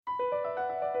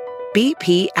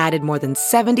BP added more than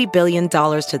 $70 billion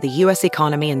to the U.S.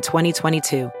 economy in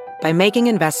 2022 by making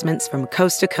investments from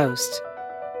coast to coast.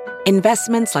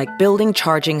 Investments like building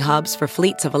charging hubs for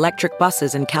fleets of electric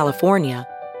buses in California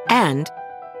and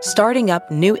starting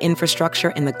up new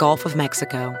infrastructure in the Gulf of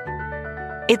Mexico.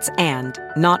 It's and,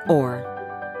 not or.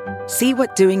 See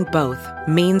what doing both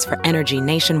means for energy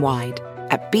nationwide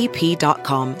at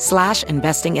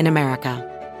bp.com/investing in America.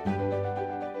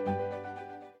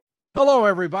 Hello,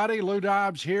 everybody. Lou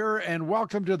Dobbs here, and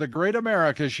welcome to the Great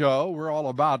America Show. We're all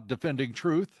about defending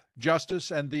truth,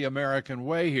 justice, and the American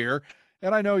way here,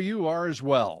 and I know you are as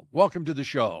well. Welcome to the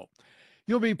show.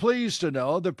 You'll be pleased to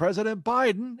know that President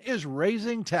Biden is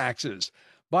raising taxes.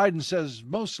 Biden says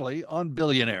mostly on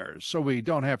billionaires, so we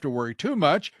don't have to worry too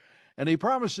much. And he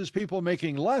promises people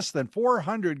making less than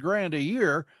 $400,000 a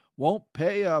year won't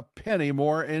pay a penny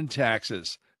more in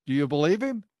taxes. Do you believe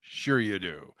him? Sure you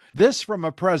do. This from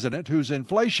a president whose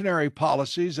inflationary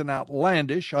policies and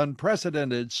outlandish,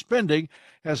 unprecedented spending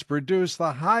has produced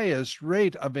the highest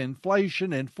rate of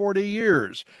inflation in 40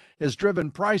 years, has driven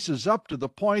prices up to the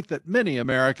point that many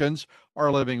Americans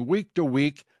are living week to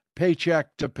week,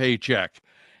 paycheck to paycheck.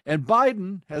 And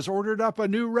Biden has ordered up a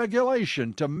new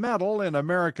regulation to meddle in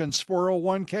Americans'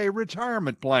 401k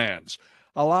retirement plans,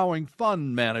 allowing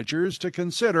fund managers to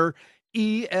consider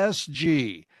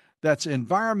ESG. That's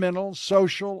environmental,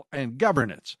 social, and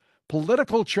governance,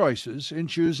 political choices in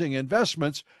choosing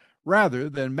investments rather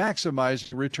than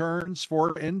maximizing returns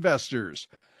for investors.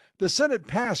 The Senate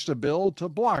passed a bill to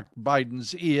block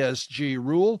Biden's ESG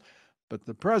rule, but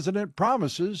the president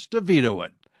promises to veto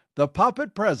it. The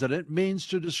puppet president means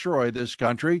to destroy this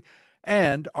country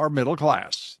and our middle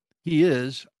class. He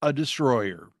is a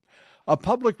destroyer. A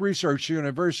public research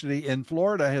university in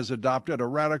Florida has adopted a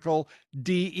radical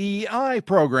DEI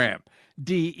program.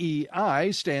 DEI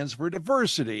stands for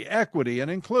diversity, equity, and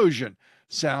inclusion.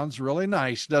 Sounds really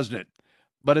nice, doesn't it?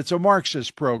 But it's a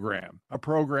Marxist program, a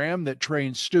program that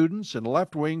trains students in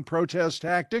left-wing protest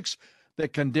tactics,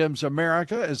 that condemns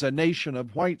America as a nation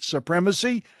of white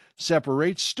supremacy,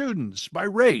 separates students by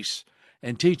race,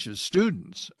 and teaches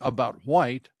students about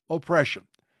white oppression.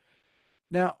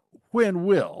 Now, when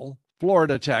will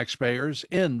Florida taxpayers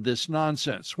end this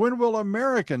nonsense? When will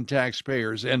American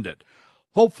taxpayers end it?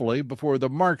 Hopefully before the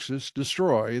Marxists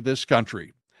destroy this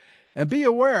country. And be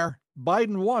aware,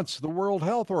 Biden wants the World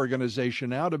Health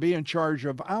Organization now to be in charge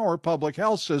of our public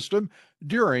health system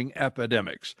during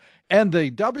epidemics. And the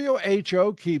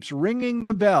WHO keeps ringing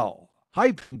the bell,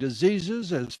 hyping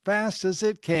diseases as fast as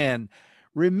it can.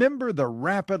 Remember the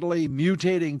rapidly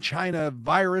mutating China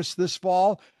virus this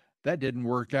fall? That didn't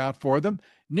work out for them.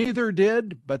 Neither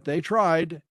did, but they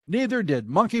tried. Neither did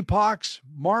monkeypox,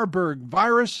 Marburg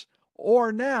virus,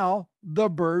 or now the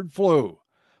bird flu.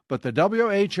 But the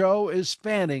WHO is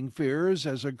fanning fears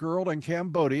as a girl in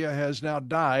Cambodia has now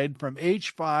died from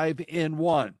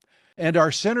H5N1. And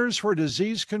our Centers for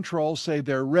Disease Control say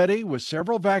they're ready with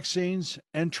several vaccines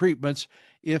and treatments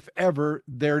if ever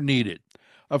they're needed.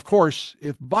 Of course,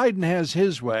 if Biden has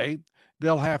his way,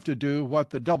 they'll have to do what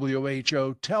the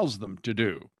WHO tells them to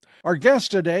do. Our guest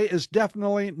today is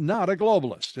definitely not a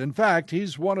globalist. In fact,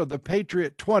 he's one of the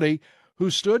Patriot 20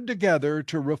 who stood together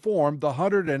to reform the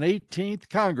 118th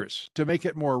Congress to make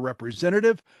it more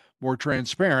representative, more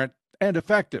transparent, and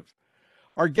effective.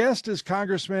 Our guest is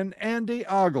Congressman Andy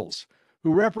Ogles,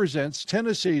 who represents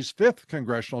Tennessee's 5th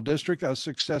Congressional District, a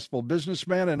successful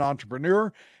businessman and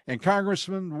entrepreneur. And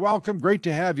Congressman, welcome. Great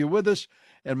to have you with us.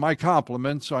 And my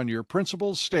compliments on your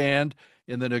principled stand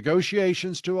in the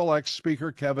negotiations to elect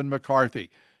Speaker Kevin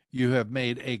McCarthy. You have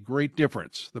made a great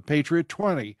difference. The Patriot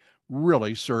 20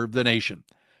 really served the nation.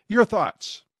 Your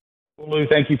thoughts? Well, Lou,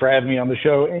 thank you for having me on the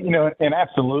show. And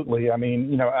absolutely. I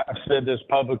mean, I've said this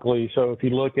publicly. So if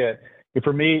you look at,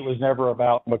 for me, it was never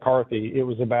about McCarthy. It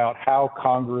was about how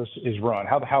Congress is run,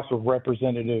 how the House of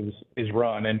Representatives is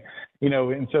run. And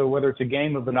so whether it's a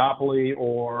game of Monopoly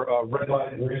or red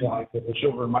light and green light that the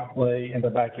children might play in the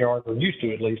backyard, or used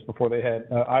to at least before they had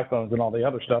iPhones and all the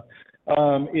other stuff,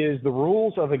 is the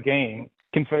rules of a game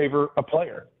can favor a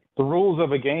player. The rules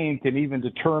of a game can even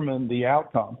determine the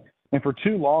outcome. And for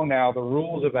too long now, the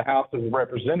rules of the House of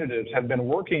Representatives have been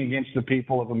working against the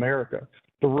people of America.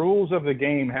 The rules of the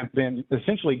game have been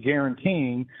essentially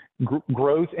guaranteeing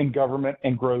growth in government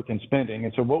and growth in spending.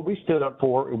 And so what we stood up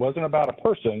for, it wasn't about a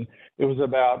person. It was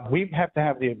about we have to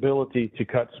have the ability to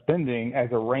cut spending as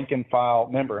a rank and file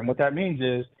member. And what that means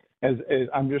is,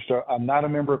 I'm not a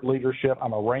member of leadership.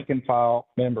 I'm a rank and file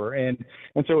member. And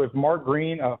so if Mark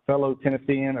Green, a fellow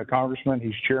Tennessean, a congressman,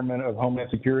 he's chairman of Homeland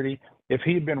Security, if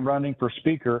he had been running for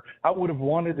speaker, I would have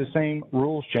wanted the same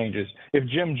rules changes. If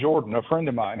Jim Jordan, a friend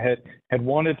of mine, had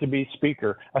wanted to be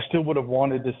speaker, I still would have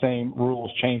wanted the same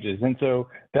rules changes. And so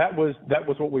that was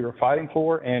what we were fighting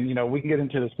for. And, you know, we can get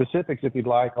into the specifics if you'd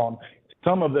like on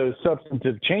some of those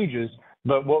substantive changes,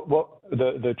 but what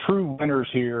the true winners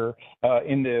here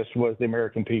in this was the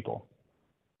American people.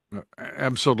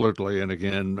 Absolutely. And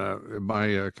again,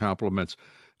 my compliments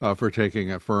for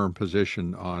taking a firm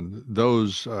position on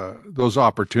those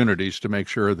opportunities to make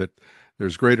sure that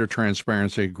there's greater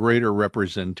transparency, greater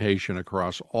representation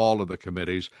across all of the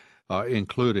committees,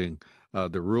 including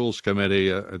the Rules Committee,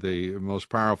 the most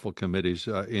powerful committees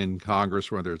in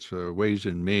Congress, whether it's Ways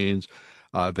and Means,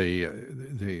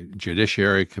 the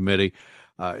Judiciary Committee,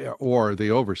 or the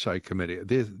Oversight Committee.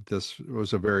 This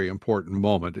was a very important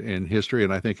moment in history,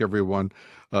 and I think everyone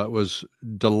was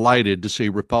delighted to see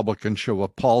Republicans show a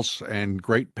pulse and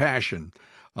great passion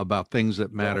about things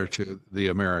that matter to the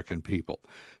American people.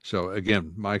 So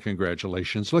again, my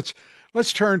congratulations.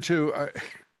 Let's turn to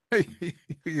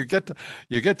you get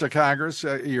to Congress,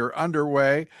 you're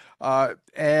underway,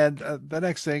 and the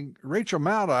next thing, Rachel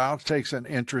Maddow takes an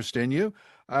interest in you.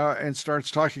 And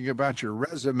starts talking about your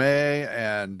resume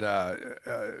and the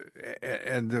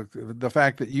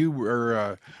fact that you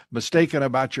were mistaken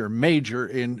about your major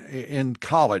in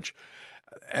college,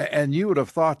 and you would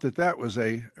have thought that was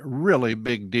a really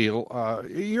big deal.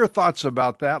 Your thoughts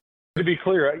about that? To be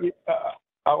clear,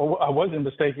 I wasn't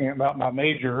mistaken about my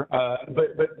major,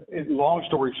 but long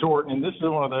story short, and this is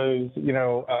one of those, you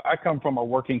know, I come from a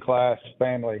working class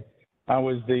family. I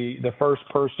was the first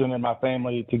person in my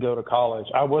family to go to college.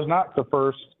 I was not the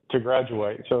first to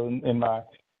graduate. So in my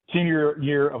senior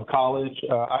year of college,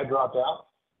 I dropped out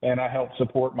and I helped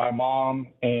support my mom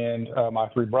and my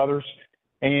three brothers.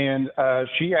 And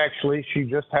she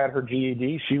just had her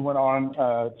GED. She went on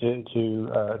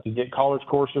to get college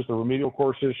courses, the remedial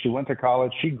courses. She went to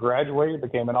college. She graduated,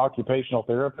 became an occupational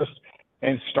therapist,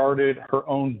 and started her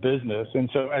own business. And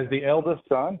so as the eldest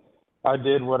son, I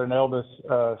did what an eldest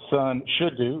son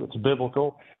should do. It's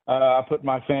biblical. I put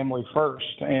my family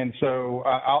first. And so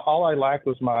all I lacked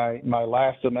was my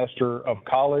last semester of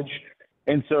college.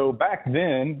 And so back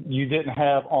then, you didn't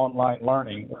have online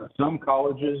learning. Some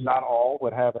colleges, not all,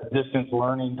 would have a distance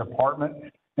learning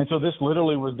department. And so this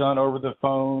literally was done over the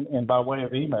phone and by way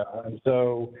of email. And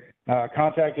so I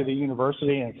contacted the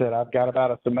university and said, I've got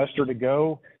about a semester to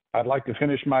go. I'd like to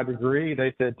finish my degree.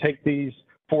 They said, take these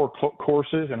 4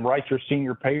 courses and write your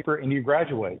senior paper and you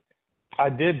graduate. I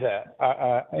did that.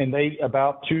 And they,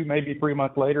 about 2, maybe 3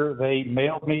 months later, they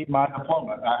mailed me my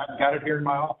diploma. I've got it here in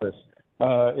my office.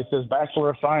 It says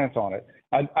Bachelor of Science on it.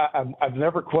 I've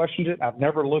never questioned it. I've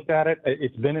never looked at it.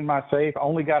 It's been in my safe. I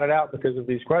only got it out because of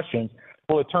these questions.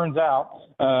 Well, it turns out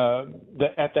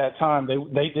that at that time,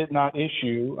 they did not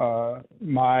issue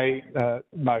my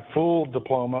full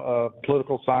diploma of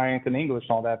political science and English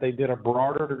and all that. They did a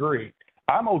broader degree.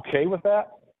 I'm okay with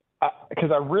that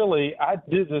because I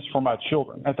did this for my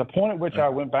children. At the point at which I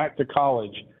went back to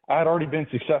college, I had already been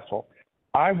successful.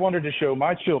 I wanted to show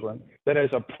my children that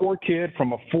as a poor kid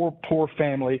from a poor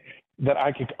family, that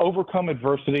I could overcome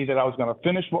adversity, that I was going to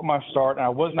finish what my start, and I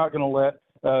was not going to let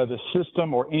the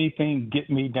system or anything get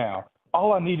me down.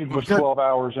 All I needed was 12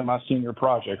 hours in my senior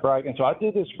project, right? And so I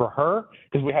did this for her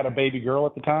because we had a baby girl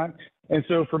at the time. And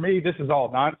so for me, this is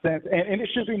all nonsense. And it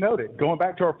should be noted, going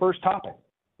back to our first topic,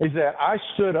 is that I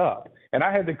stood up and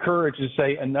I had the courage to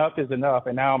say enough is enough,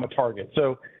 and now I'm a target.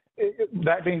 So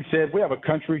that being said, we have a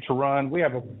country to run. We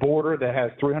have a border that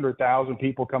has 300,000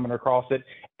 people coming across it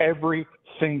every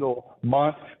single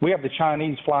month. We have the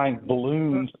Chinese flying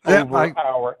balloons over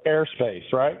our airspace,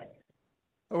 right?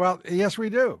 Well, yes, we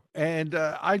do. And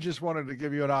I just wanted to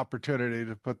give you an opportunity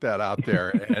to put that out there.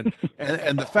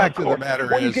 And the fact of the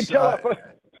matter is, you can tell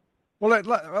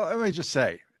let me just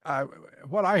say,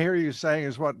 what I hear you saying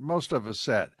is what most of us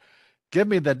said. Give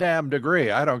me the damn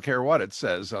degree. I don't care what it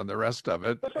says on the rest of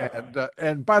it.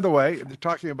 And by the way,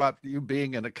 talking about you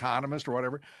being an economist or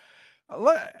whatever,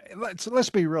 let's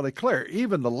be really clear.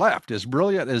 Even the left, as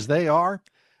brilliant as they are,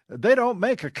 they don't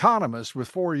make economists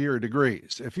with 4-year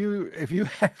degrees. If you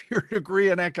have your degree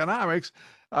in economics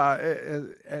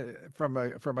from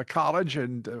a college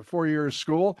and 4 years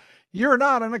school, you're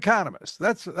not an economist.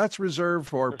 That's reserved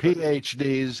for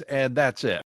PhDs, and that's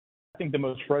it. I think the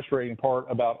most frustrating part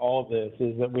about all of this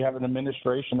is that we have an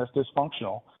administration that's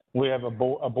dysfunctional. We have a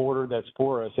border that's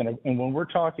porous, and when we're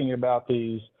talking about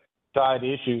these side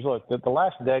issues, look, the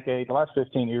last decade, the last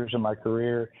 15 years of my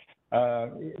career.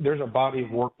 There's a body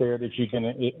of work there that you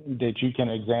can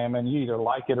examine. You either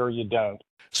like it or you don't.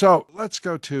 So let's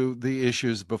go to the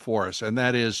issues before us, and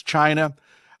that is China.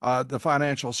 the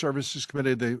Financial Services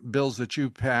Committee, the bills that you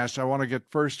passed. I want to get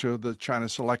first to the China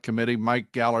Select Committee.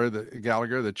 Mike Gallagher,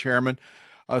 the chairman,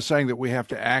 saying that we have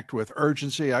to act with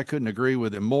urgency. I couldn't agree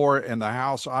with him more, and the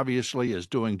House obviously is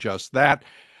doing just that.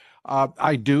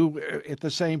 I do, at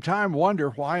the same time, wonder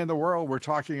why in the world we're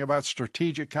talking about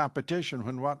strategic competition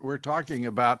when what we're talking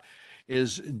about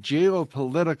is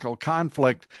geopolitical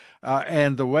conflict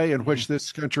and the way in which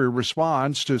this country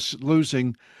responds to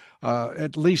losing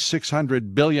at least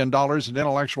 $600 billion in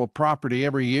intellectual property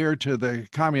every year to the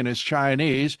communist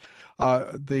Chinese.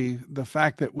 The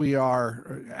fact that we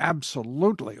are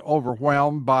absolutely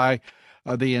overwhelmed by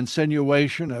the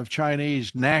insinuation of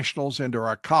Chinese nationals into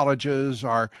our colleges,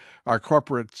 our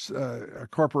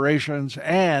corporations,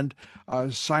 and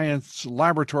science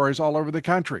laboratories all over the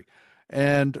country.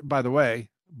 And by the way,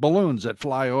 balloons that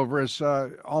fly over us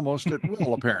almost at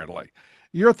will, apparently.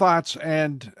 Your thoughts,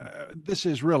 and this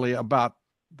is really about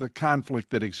the conflict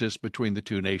that exists between the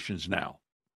two nations now,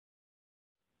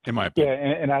 in my Yeah,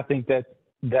 opinion. and I think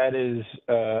that is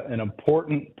an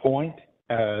important point.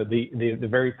 The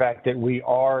very fact that we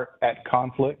are at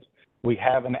conflict, we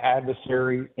have an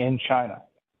adversary in China.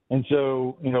 And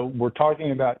so, we're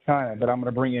talking about China, but I'm going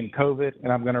to bring in COVID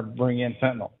and I'm going to bring in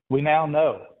fentanyl. We now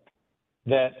know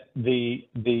that the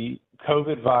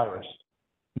COVID virus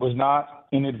was not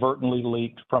inadvertently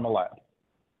leaked from a lab.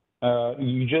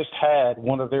 You just had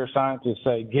one of their scientists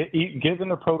say, given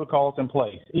the protocols in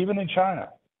place, even in China,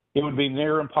 it would be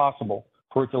near impossible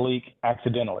for it to leak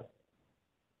accidentally.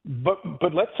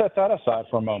 But let's set that aside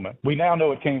for a moment. We now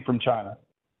know it came from China.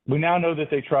 We now know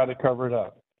that they tried to cover it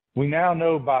up. We now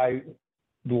know by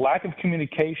lack of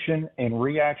communication and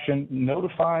reaction,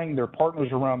 notifying their partners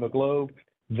around the globe,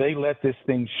 they let this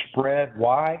thing spread.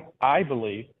 Why? I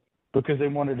believe because they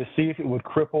wanted to see if it would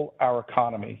cripple our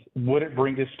economy. Would it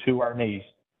bring us to our knees?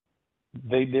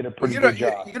 They did a pretty good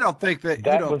job. You don't think that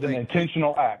That was an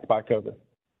intentional act by COVID.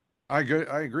 I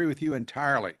agree with you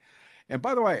entirely. And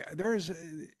by the way,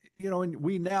 and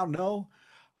we now know,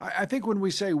 I think when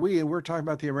we say we, and we're talking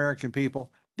about the American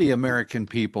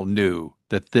people knew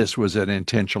that this was an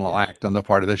intentional act on the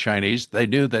part of the Chinese. They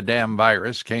knew the damn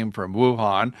virus came from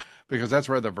Wuhan because that's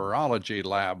where the virology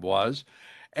lab was.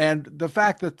 And the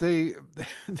fact that the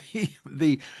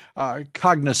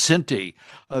cognoscenti,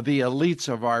 the elites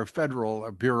of our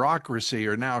federal bureaucracy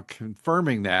are now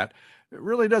confirming that, it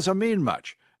really doesn't mean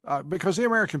much because the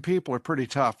American people are pretty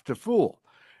tough to fool.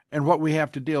 And what we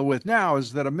have to deal with now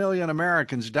is that 1 million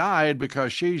Americans died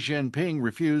because Xi Jinping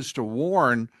refused to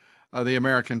warn the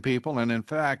American people and, in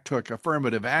fact, took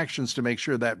affirmative actions to make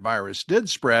sure that virus did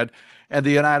spread. And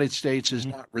the United States has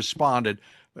not responded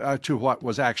to what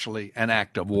was actually an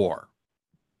act of war.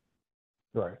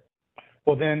 Right.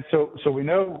 Well, then, so we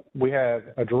know we have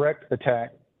a direct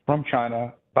attack from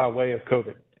China by way of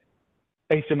COVID,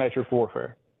 asymmetric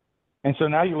warfare. And so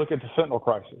now you look at the fentanyl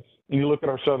crisis and you look at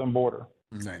our southern border.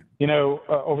 Right.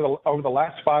 Over the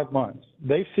last 5 months,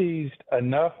 they've seized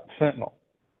enough fentanyl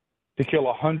to kill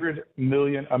 100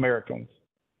 million Americans.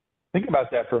 Think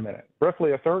about that for a minute.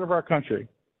 Roughly a third of our country,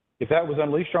 if that was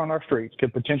unleashed on our streets,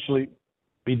 could potentially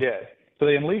be dead. So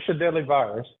they unleash a deadly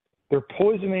virus. They're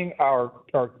poisoning our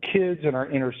kids in our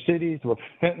inner cities with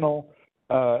fentanyl.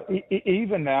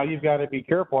 Even now, you've got to be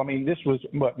careful. I mean, this was,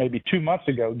 maybe 2 months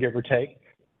ago, give or take.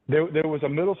 There was a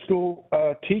middle school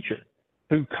teacher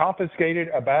who confiscated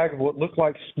a bag of what looked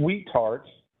like sweet tarts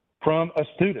from a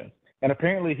student. And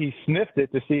apparently he sniffed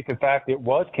it to see if, in fact, it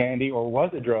was candy or was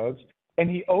it drugs, and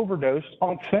he overdosed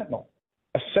on fentanyl,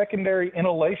 a secondary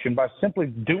inhalation by simply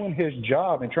doing his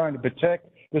job and trying to protect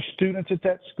the students at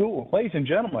that school. Ladies and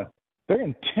gentlemen, they're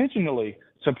intentionally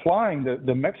supplying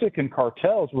the Mexican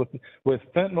cartels with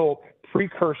fentanyl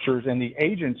precursors and the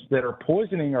agents that are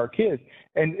poisoning our kids.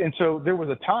 And so there was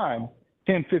a time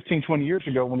 10, 15, 20 years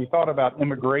ago when you thought about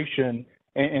immigration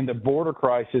and the border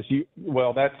crisis,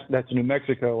 that's New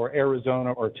Mexico or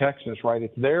Arizona or Texas, right?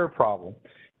 It's their problem.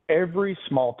 Every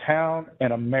small town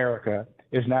in America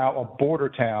is now a border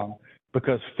town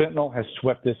because fentanyl has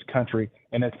swept this country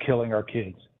and it's killing our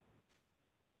kids.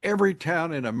 Every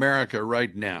town in America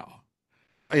right now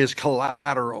is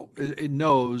collateral. It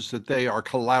knows that they are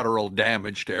collateral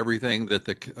damage to everything that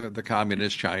the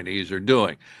communist Chinese are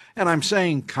doing. And I'm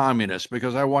saying communist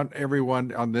because I want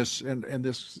everyone on this and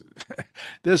this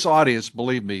this audience,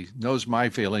 believe me, knows my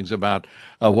feelings about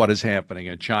what is happening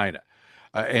in China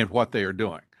and what they are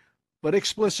doing. But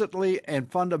explicitly and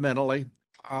fundamentally,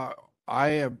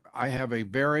 I have a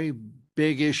very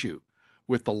big issue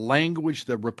with the language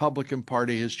the Republican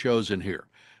Party has chosen here,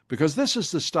 because this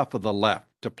is the stuff of the left.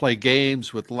 to play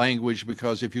games with language,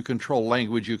 because if you control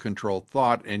language, you control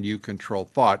thought, and you control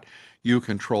thought, you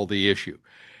control the issue.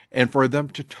 And for them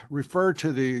to refer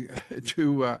to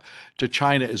to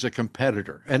China as a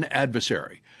competitor, an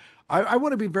adversary, I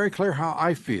want to be very clear how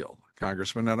I feel,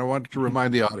 Congressman, and I want to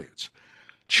remind the audience: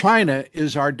 China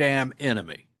is our damn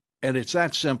enemy, and it's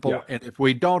that simple. Yeah. And if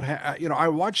we don't have, I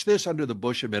watched this under the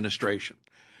Bush administration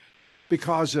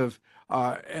because of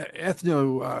ethnic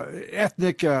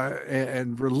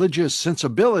and religious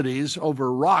sensibilities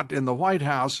overwrought in the White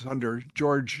House under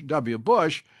George W.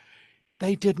 Bush.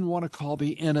 They didn't want to call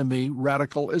the enemy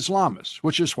radical Islamists,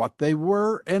 which is what they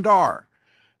were and are.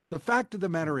 The fact of the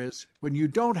matter is, when you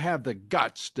don't have the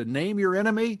guts to name your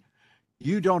enemy,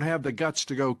 you don't have the guts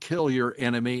to go kill your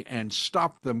enemy and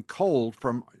stop them cold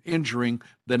from injuring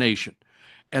the nation.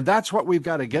 And that's what we've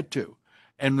got to get to.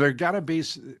 And there got to be,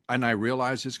 and I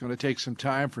realize it's going to take some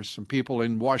time for some people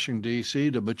in Washington,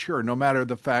 D.C. to mature, no matter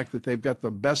the fact that they've got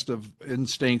the best of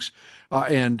instincts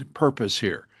and purpose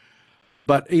here.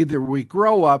 But either we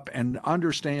grow up and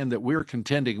understand that we're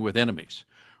contending with enemies.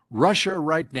 Russia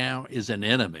right now is an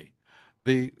enemy.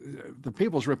 The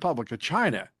People's Republic of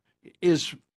China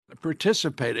is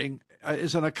participating,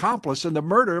 is an accomplice in the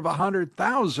murder of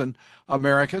 100,000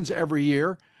 Americans every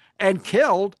year and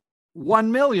killed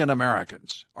 1 million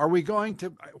Americans.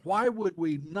 Why would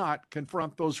we not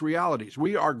confront those realities?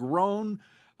 We are grown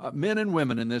men and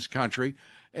women in this country,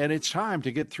 and it's time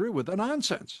to get through with the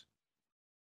nonsense.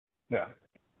 Yeah.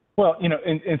 Well,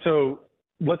 and so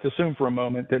let's assume for a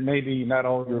moment that maybe not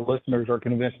all of your listeners are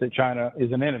convinced that China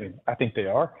is an enemy. I think they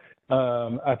are.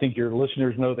 I think your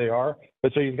listeners know they are.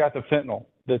 But so you've got the fentanyl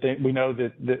that we know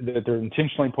that they're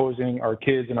intentionally poisoning our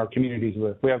kids and our communities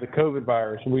with. We have the COVID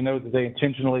virus. We know that they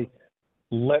intentionally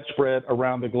let spread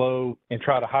around the globe and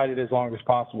try to hide it as long as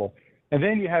possible. And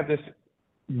then you have this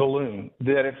balloon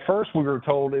that at first we were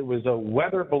told it was a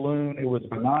weather balloon. It was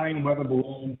a benign weather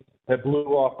balloon that blew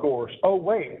off course. Oh,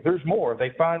 wait, there's more.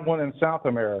 They find one in South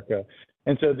America.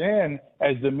 And so then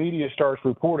as the media starts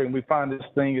reporting, we find this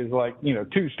thing is like,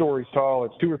 2 stories tall.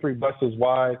 It's 2 or 3 buses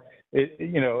wide.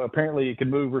 Apparently it can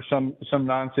move or some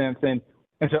nonsense. And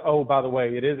so, oh, by the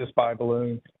way, it is a spy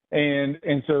balloon. And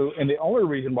the only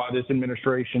reason why this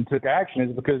administration took action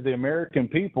is because the American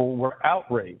people were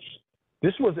outraged.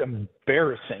 This was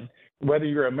embarrassing. Whether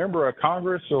you're a member of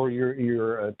Congress or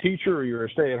you're a teacher or you're a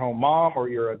stay-at-home mom or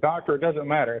you're a doctor, it doesn't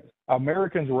matter.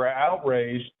 Americans were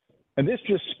outraged. And this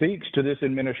just speaks to this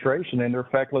administration and their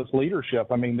feckless leadership.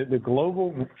 I mean, the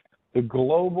global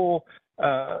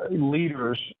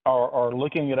leaders are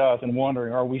looking at us and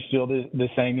wondering, are we still the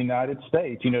same United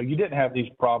States? You didn't have these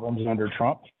problems under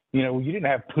Trump. You didn't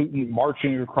have Putin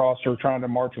marching across or trying to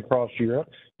march across Europe.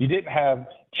 You didn't have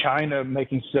China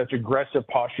making such aggressive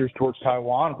postures towards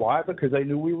Taiwan. Why? Because they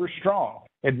knew we were strong.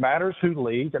 It matters who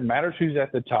leads. It matters who's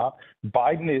at the top.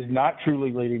 Biden is not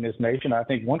truly leading this nation. I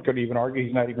think one could even argue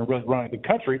he's not even really running the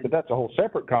country, but that's a whole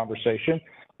separate conversation.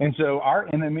 And so our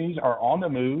enemies are on the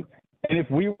move. And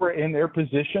if we were in their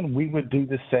position, we would do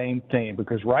the same thing,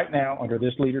 because right now, under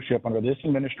this leadership, under this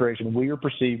administration, we are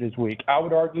perceived as weak. I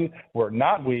would argue we're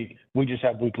not weak. We just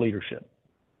have weak leadership.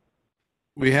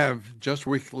 We have just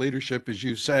weak leadership, as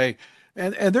you say.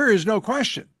 And there is no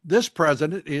question. This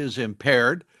president is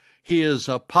impaired. He is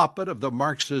a puppet of the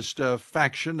Marxist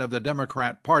faction of the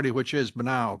Democrat Party, which is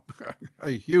now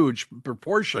a huge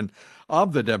proportion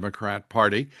of the Democrat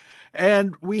Party.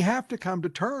 And we have to come to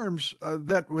terms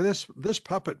that with this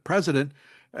puppet president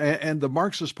and the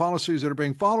Marxist policies that are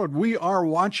being followed, we are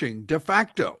watching de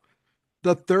facto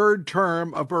the 3rd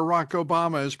term of Barack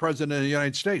Obama as president of the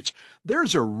United States.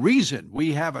 There's a reason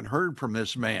we haven't heard from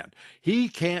this man. He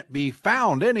can't be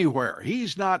found anywhere.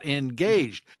 He's not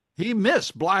engaged. He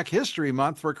missed Black History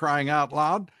Month, for crying out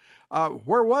loud.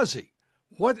 Where was he?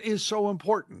 What is so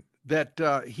important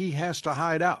that he has to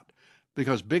hide out?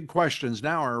 Because big questions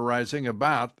now are arising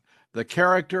about the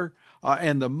character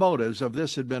and the motives of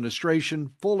this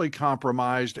administration, fully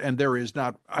compromised, and there is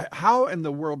not. How in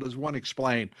the world does one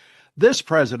explain this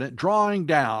president drawing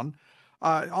down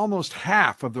almost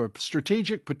half of the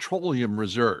strategic petroleum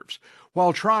reserves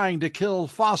while trying to kill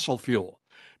fossil fuel?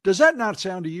 Does that not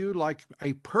sound to you like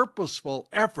a purposeful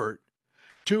effort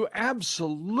to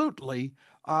absolutely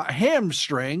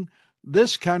hamstring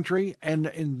this country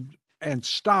and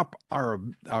stop our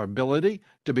ability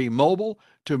to be mobile,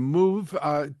 to move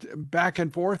back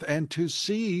and forth, and to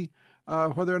see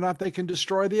whether or not they can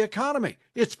destroy the economy?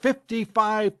 It's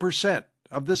 55%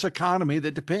 of this economy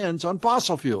that depends on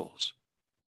fossil fuels.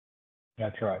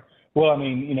 That's right. Well, I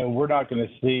mean, we're not going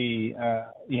to see,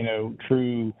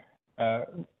 true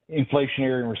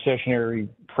inflationary and recessionary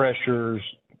pressures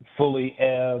fully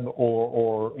ebb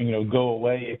or go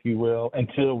away, if you will,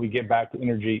 until we get back to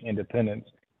energy independence.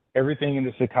 Everything in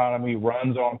this economy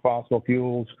runs on fossil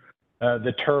fuels.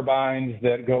 The turbines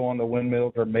that go on the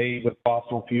windmills are made with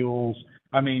fossil fuels.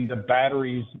 I mean, the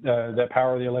batteries that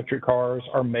power the electric cars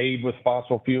are made with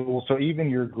fossil fuels. So even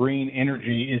your green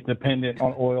energy is dependent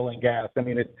on oil and gas. I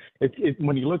mean,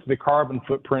 when you look at the carbon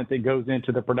footprint that goes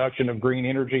into the production of green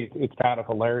energy, it's kind of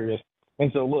hilarious.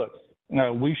 And so, look,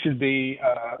 we should be,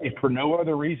 if for no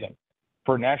other reason,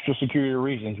 for national security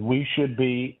reasons, we should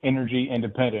be energy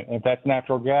independent. If that's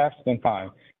natural gas, then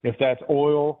fine. If that's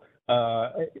oil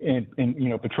and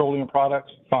petroleum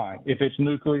products, fine. If it's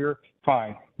nuclear,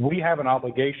 fine. We have an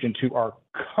obligation to our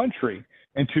country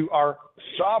and to our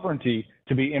sovereignty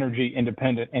to be energy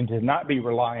independent and to not be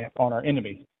reliant on our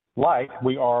enemies, like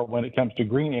we are when it comes to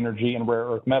green energy and rare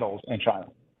earth metals in China.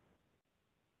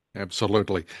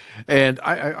 Absolutely. And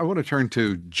I want to turn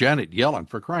to Janet Yellen,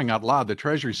 for crying out loud, the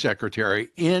Treasury Secretary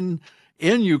in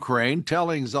Ukraine,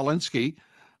 telling Zelensky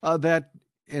that,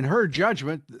 in her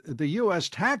judgment, the U.S.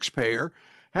 taxpayer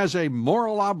has a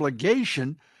moral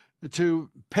obligation to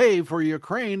pay for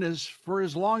Ukraine for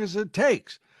as long as it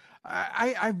takes.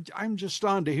 I'm just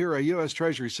stunned to hear a U.S.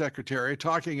 Treasury Secretary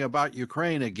talking about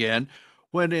Ukraine again,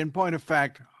 when in point of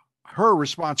fact, her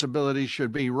responsibility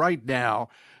should be right now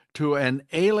to an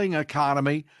ailing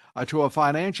economy, to a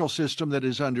financial system that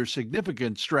is under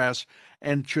significant stress,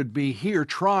 and should be here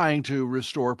trying to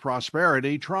restore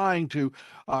prosperity, trying to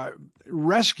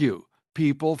rescue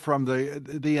people from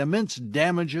the immense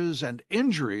damages and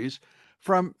injuries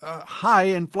from high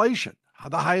inflation,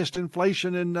 the highest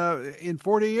inflation in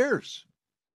 40 years.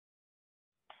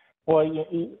 Well,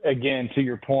 again, to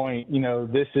your point,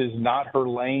 this is not her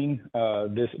lane.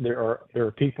 There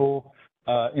are people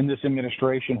in this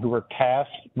administration who are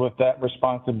tasked with that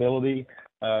responsibility.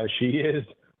 She is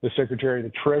the Secretary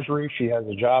of the Treasury. She has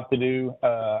a job to do.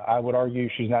 I would argue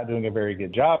she's not doing a very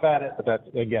good job at it, but that's,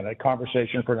 again, a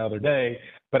conversation for another day.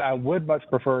 But I would much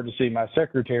prefer to see my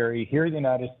secretary here in the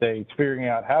United States figuring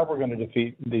out how we're going to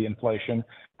defeat the inflation,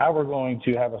 how we're going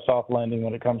to have a soft landing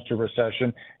when it comes to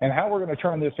recession, and how we're going to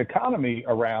turn this economy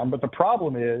around. But the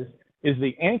problem is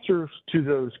the answers to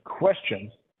those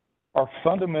questions are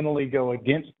fundamentally go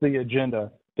against the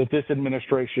agenda that this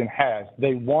administration has.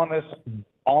 They want us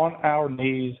on our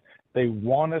knees. They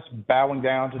want us bowing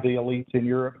down to the elites in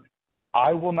Europe.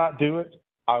 I will not do it.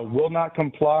 I will not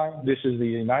comply. This is the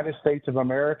United States of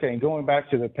America. And going back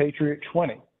to the Patriot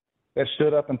 20 that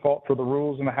stood up and fought for the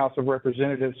rules in the House of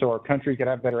Representatives so our country could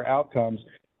have better outcomes,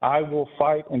 I will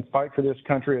fight for this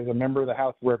country as a member of the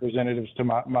House of Representatives to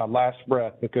my last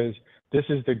breath, because this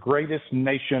is the greatest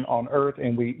nation on earth,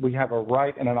 and we have a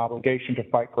right and an obligation to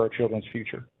fight for our children's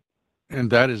future. And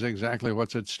that is exactly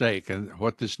what's at stake, and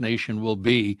what this nation will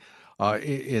be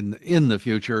in the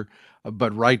future.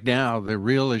 But right now, the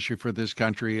real issue for this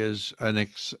country is an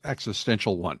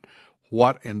existential one.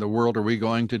 What in the world are we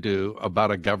going to do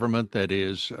about a government that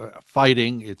is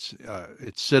fighting its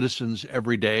citizens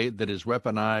every day, that is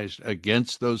weaponized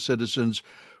against those citizens,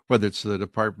 whether it's the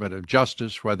Department of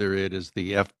Justice, whether it is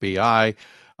the FBI,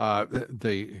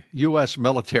 the U.S.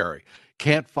 military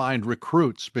can't find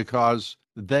recruits because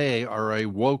they are a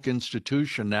woke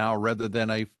institution now rather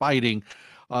than a fighting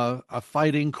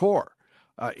corps.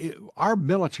 Our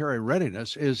military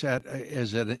readiness is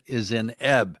in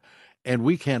ebb, and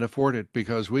we can't afford it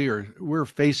because we're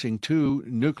facing two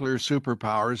nuclear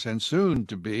superpowers, and soon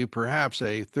to be perhaps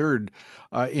a third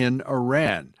in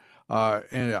Iran.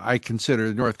 And I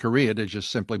consider North Korea to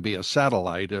just simply be a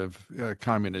satellite of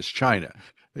communist China.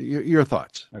 Your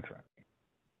thoughts? That's right.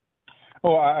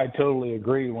 Well, I totally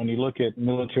agree. When you look at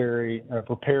military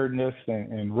preparedness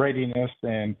and readiness,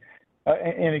 and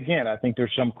again, I think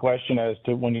there's some question as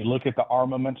to, when you look at the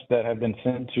armaments that have been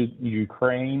sent to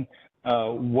Ukraine,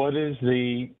 what is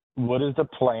the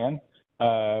plan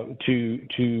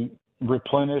to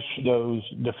replenish those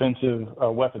defensive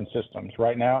weapon systems?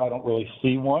 Right now, I don't really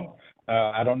see one.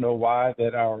 I don't know why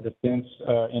that our defense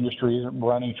industry isn't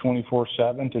running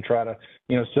 24/7 to try to,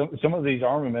 some of these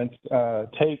armaments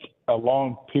take a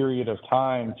long period of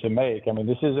time to make. I mean,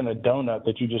 this isn't a donut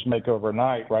that you just make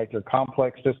overnight, right? They're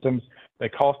complex systems. They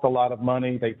cost a lot of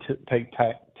money. They take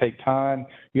time.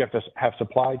 You have to have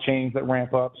supply chains that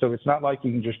ramp up. So it's not like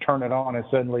you can just turn it on and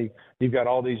suddenly you've got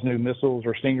all these new missiles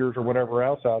or Stingers or whatever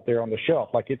else out there on the shelf.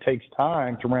 Like, it takes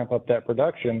time to ramp up that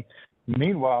production.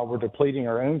 Meanwhile, we're depleting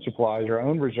our own supplies, our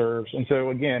own reserves. And so,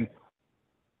 again,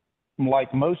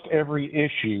 like most every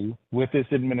issue with this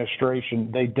administration,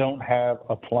 they don't have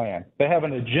a plan. They have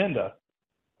an agenda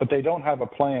but they don't have a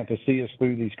plan to see us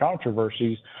through these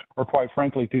controversies or, quite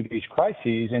frankly, through these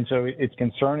crises. And so it's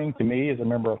concerning to me as a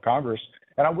member of Congress.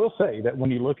 And I will say that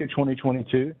when you look at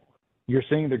 2022, you're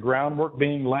seeing the groundwork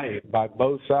being laid by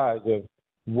both sides of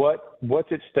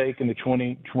what's at stake in the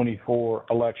 2024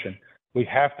 election. We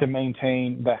have to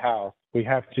maintain the House. We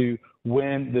have to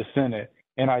win the Senate.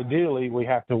 And ideally, we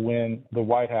have to win the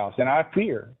White House. And I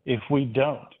fear if we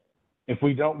don't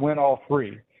win all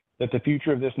three, that the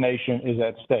future of this nation is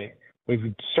at stake.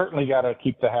 We've certainly got to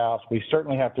keep the House. We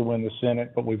certainly have to win the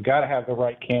Senate, but we've got to have the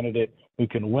right candidate who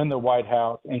can win the White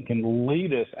House and can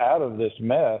lead us out of this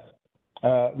mess.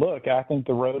 Look, I think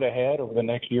the road ahead over the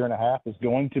next year and a half is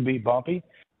going to be bumpy.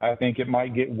 I think it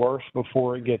might get worse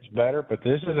before it gets better, but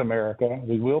this is America.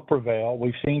 We will prevail.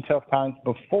 We've seen tough times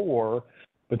before,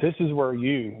 but this is where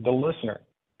you, the listener,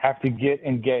 have to get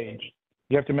engaged.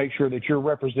 You have to make sure that your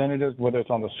representatives, whether it's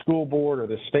on the school board or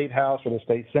the state house or the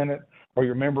state senate or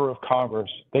your member of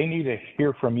Congress, they need to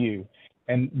hear from you.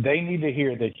 And they need to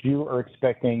hear that you are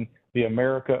expecting the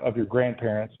America of your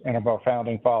grandparents and of our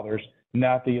founding fathers,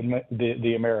 not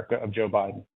the America of Joe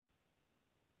Biden.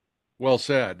 Well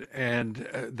said. And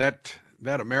that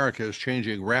America is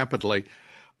changing rapidly.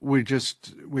 We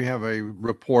have a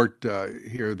report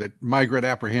here that migrant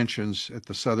apprehensions at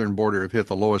the southern border have hit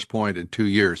the lowest point in 2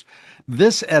 years.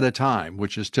 This at a time,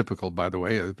 which is typical, by the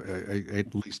way,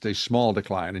 at least a small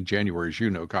decline in January, as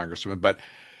you know, Congressman. But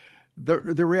the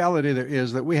reality there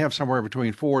is that we have somewhere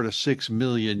between 4 to 6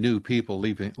 million new people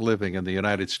living in the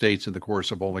United States in the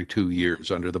course of only 2 years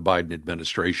under the Biden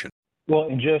administration. Well,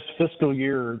 in just fiscal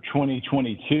year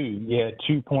 2022, you had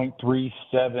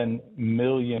 2.37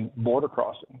 million border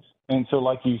crossings. And so,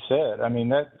 like you said, I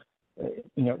mean,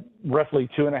 roughly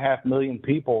 2.5 million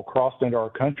people crossed into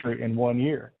our country in 1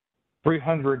 year,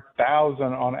 300,000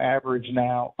 on average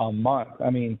now a month. I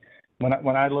mean,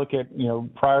 when I look at,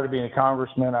 prior to being a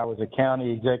congressman, I was a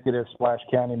county executive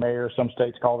 / county mayor. Some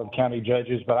states call them county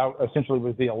judges, but I essentially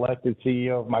was the elected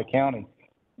CEO of my county.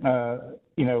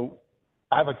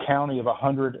 I have a county of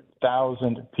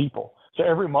 100,000 people. So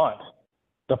every month,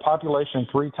 the population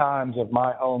 3 times of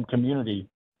my home community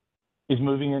is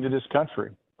moving into this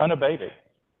country, unabated.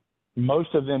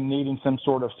 Most of them needing some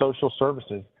sort of social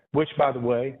services, which, by the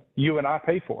way, you and I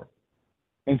pay for.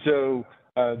 And so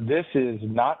this is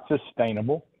not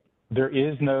sustainable. There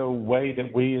is no way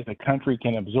that we as a country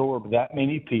can absorb that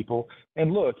many people.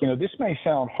 And look, this may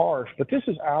sound harsh, but this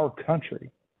is our country.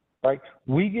 Right?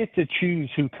 We get to choose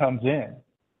who comes in,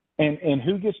 and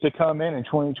who gets to come in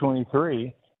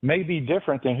 2023 may be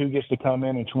different than who gets to come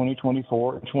in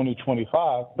 2024 and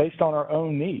 2025 based on our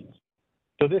own needs.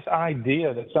 So this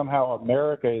idea that somehow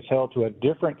America is held to a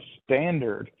different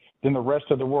standard than the rest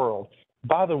of the world.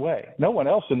 By the way, no one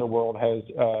else in the world has,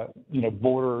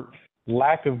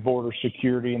 lack of border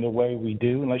security in the way we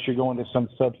do, unless you're going to some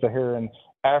sub-Saharan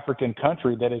African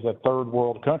country that is a third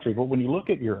world country. But when you look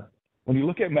at Europe, when you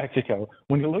look at Mexico,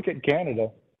 when you look at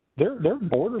Canada, their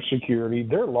border security,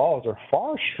 their laws are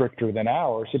far stricter than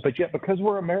ours. But yet, because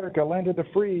we're America, land of the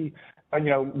free,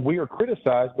 we are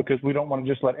criticized because we don't want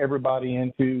to just let everybody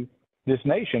into this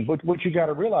nation. But what you got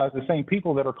to realize, the same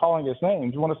people that are calling us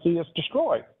names want to see us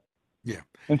destroyed. Yeah.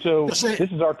 And so this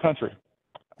is our country.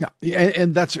 Yeah,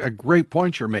 and that's a great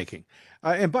point you're making.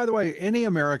 And by the way, any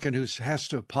American who has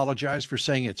to apologize for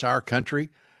saying it's our country,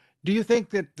 do you think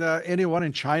that anyone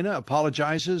in China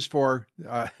apologizes for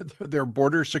their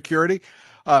border security?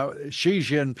 Xi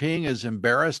Jinping is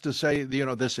embarrassed to say,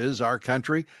 this is our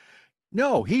country.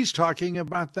 No, he's talking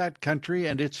about that country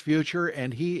and its future,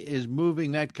 and he is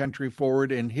moving that country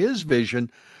forward in his vision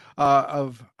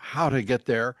of how to get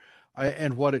there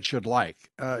and what it should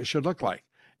look like.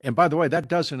 And by the way, that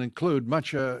doesn't include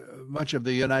much of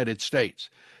the United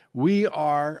States. We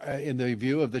are, in the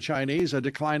view of the Chinese, a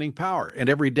declining power. And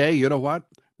every day, you know what?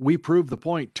 We prove the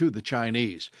point to the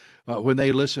Chinese when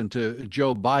they listen to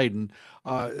Joe Biden,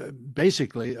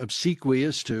 basically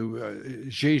obsequious to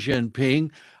Xi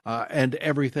Jinping and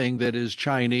everything that is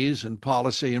Chinese and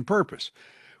policy and purpose.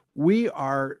 We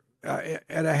are at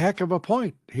a heck of a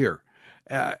point here.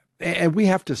 And we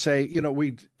have to say,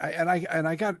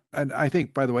 I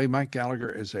think, by the way, Mike Gallagher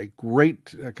is a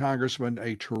great congressman,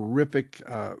 a terrific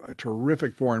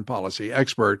foreign policy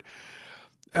expert.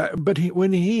 But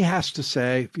when he has to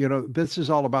say, this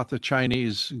is all about the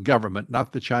Chinese government,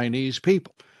 not the Chinese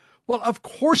people. Well, of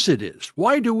course it is.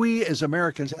 Why do we as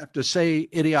Americans have to say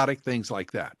idiotic things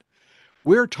like that?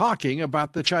 We're talking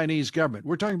about the Chinese government.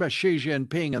 We're talking about Xi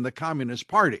Jinping and the Communist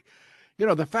Party.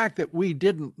 The fact that we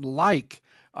didn't like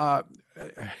that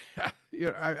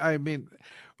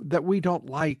we don't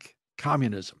like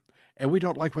communism and we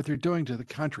don't like what they're doing to the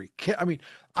country. I mean,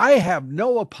 I have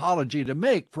no apology to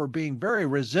make for being very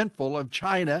resentful of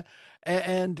China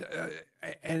and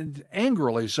and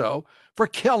angrily so for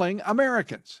killing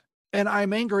Americans. And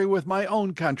I'm angry with my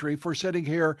own country for sitting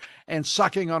here and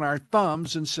sucking on our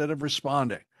thumbs instead of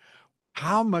responding.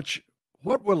 How much,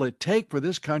 what will it take for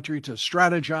this country to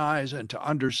strategize and to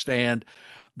understand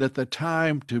that the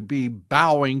time to be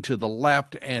bowing to the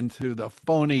left and to the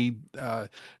phony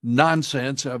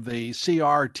nonsense of the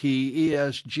CRT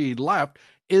ESG left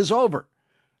is over?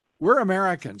 We're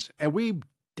Americans, and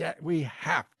we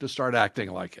have to start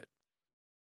acting like it.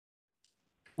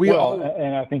 We Well, all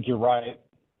and I think you're right.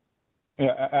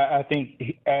 Yeah, I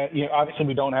think, obviously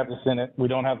we don't have the Senate, we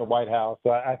don't have the White House. So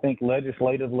I think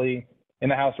legislatively in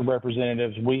the House of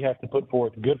Representatives, we have to put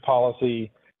forth good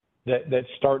policy that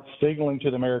starts signaling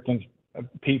to the American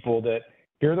people that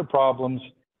here are the problems,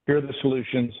 here are the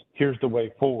solutions, here's the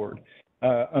way forward.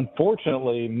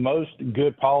 Unfortunately, most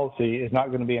good policy is not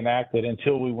going to be enacted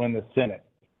until we win the Senate,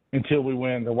 until we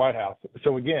win the White House.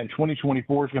 So again,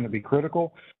 2024 is going to be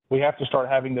critical. We have to start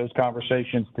having those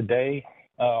conversations today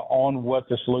on what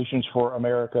the solutions for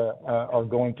America are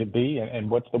going to be and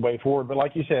what's the way forward. But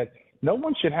like you said, no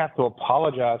one should have to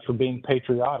apologize for being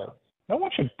patriotic. No one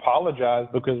should apologize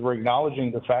because we're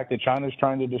acknowledging the fact that China is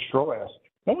trying to destroy us.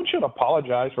 No one should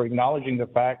apologize for acknowledging the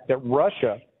fact that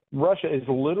Russia is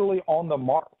literally on the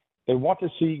mark. They want to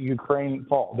see Ukraine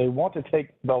fall. They want to take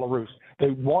Belarus.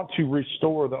 They want to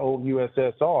restore the old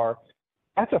USSR.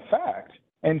 That's a fact.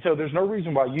 And so there's no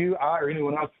reason why you, I, or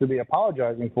anyone else should be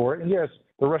apologizing for it. And yes,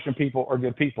 the Russian people are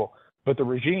good people, but the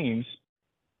regimes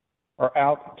are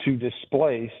out to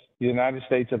displace the United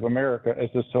States of America as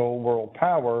the sole world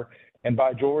power. And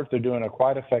by George, they're doing a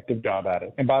quite effective job at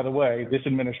it. And by the way, this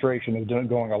administration is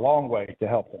going a long way to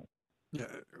help them. Yeah,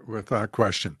 without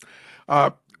question.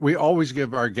 We always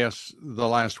give our guests the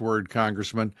last word,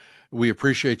 Congressman. We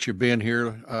appreciate you being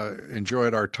here,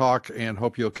 enjoyed our talk, and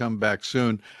hope you'll come back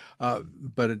soon.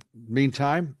 But in the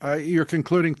meantime, your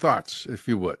concluding thoughts, if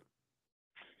you would.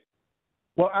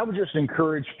 Well, I would just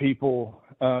encourage people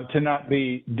to not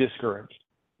be discouraged.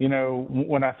 You know,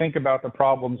 when I think about the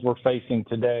problems we're facing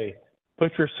today,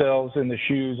 put yourselves in the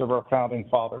shoes of our founding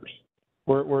fathers,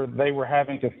 where they were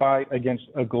having to fight against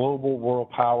a global world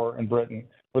power in Britain,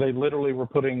 where they literally were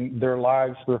putting their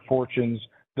lives, their fortunes,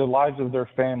 the lives of their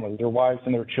family, their wives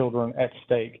and their children at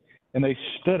stake. And they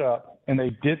stood up and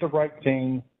they did the right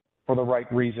thing for the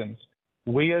right reasons.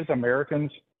 We as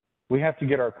Americans, we have to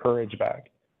get our courage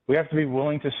back. We have to be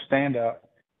willing to stand up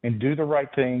and do the right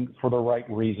thing for the right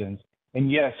reasons.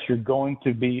 And yes, you're going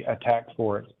to be attacked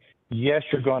for it. Yes,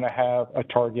 you're going to have a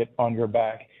target on your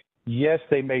back. Yes,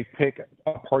 they may pick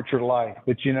apart your life,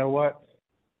 but you know what?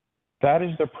 That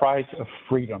is the price of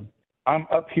freedom. I'm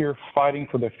up here fighting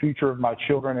for the future of my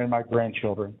children and my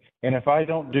grandchildren. And if I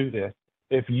don't do this,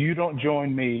 if you don't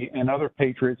join me and other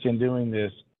patriots in doing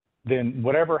this, then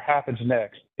whatever happens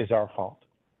next is our fault.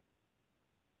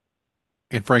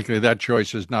 And frankly, that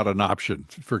choice is not an option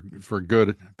for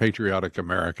good, patriotic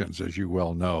Americans, as you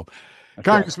well know. That's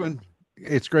Congressman, right.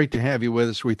 It's great to have you with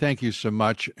us. We thank you so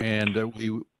much, and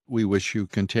we wish you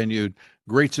continued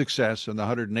great success in the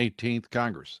 118th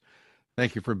Congress.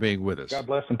 Thank you for being with us. God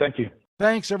bless and thank you.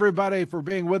 Thanks, everybody, for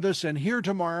being with us. And here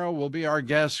tomorrow will be our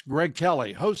guest, Greg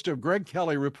Kelly, host of Greg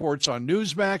Kelly Reports on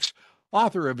Newsmax,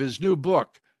 author of his new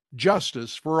book,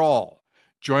 Justice for All.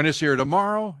 Join us here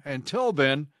tomorrow. Until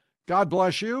then, God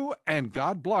bless you and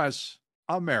God bless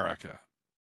America.